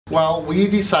Well, we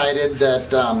decided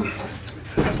that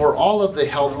for all of the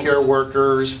healthcare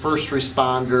workers, first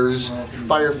responders,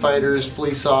 firefighters,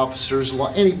 police officers,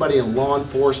 anybody in law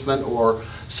enforcement or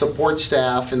support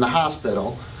staff in the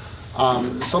hospital,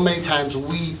 so many times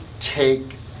we take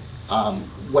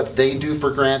what they do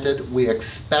for granted. We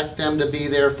expect them to be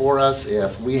there for us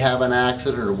if we have an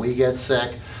accident or we get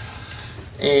sick.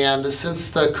 And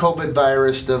since the COVID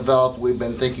virus developed, we've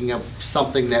been thinking of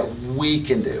something that we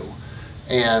can do.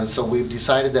 And so we've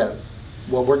decided that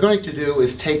what we're going to do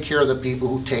is take care of the people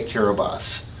who take care of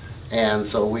us. And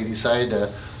so we decided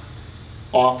to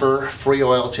offer free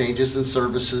oil changes and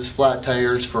services, flat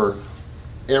tires for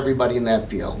everybody in that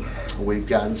field. We've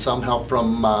gotten some help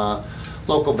from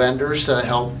local vendors to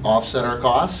help offset our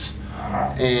costs,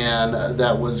 and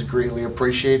that was greatly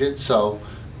appreciated. So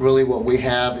really what we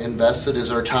have invested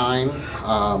is our time,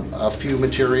 a few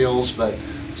materials, but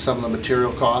some of the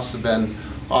material costs have been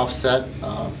offset.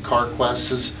 CarQuest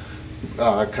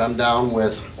has come down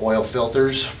with oil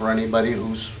filters for anybody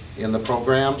who's in the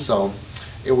program, so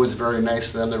it was very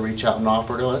nice of them to reach out and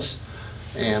offer to us.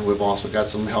 And we've also got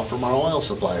some help from our oil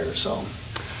suppliers, so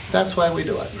that's why we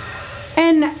do it.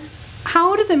 And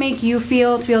how does it make you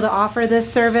feel to be able to offer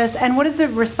this service, and what has the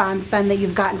response been that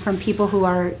you've gotten from people who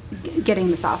are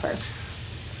getting this offer?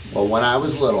 Well, when I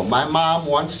was little, my mom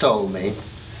once told me,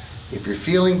 if you're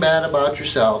feeling bad about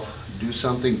yourself, do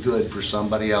something good for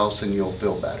somebody else and you'll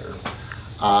feel better.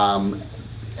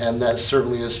 And that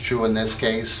certainly is true in this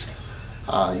case.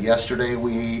 Yesterday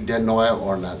we did an oil,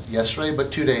 or not yesterday,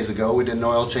 but 2 days ago, we did an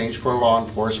oil change for a law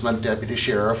enforcement deputy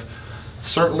sheriff.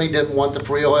 Certainly didn't want the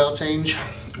free oil change.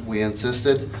 We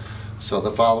insisted. So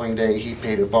the following day he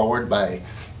paid it forward by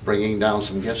bringing down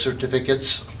some gift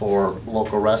certificates for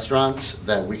local restaurants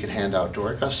that we could hand out to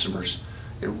our customers.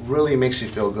 It really makes you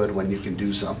feel good when you can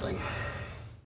do something.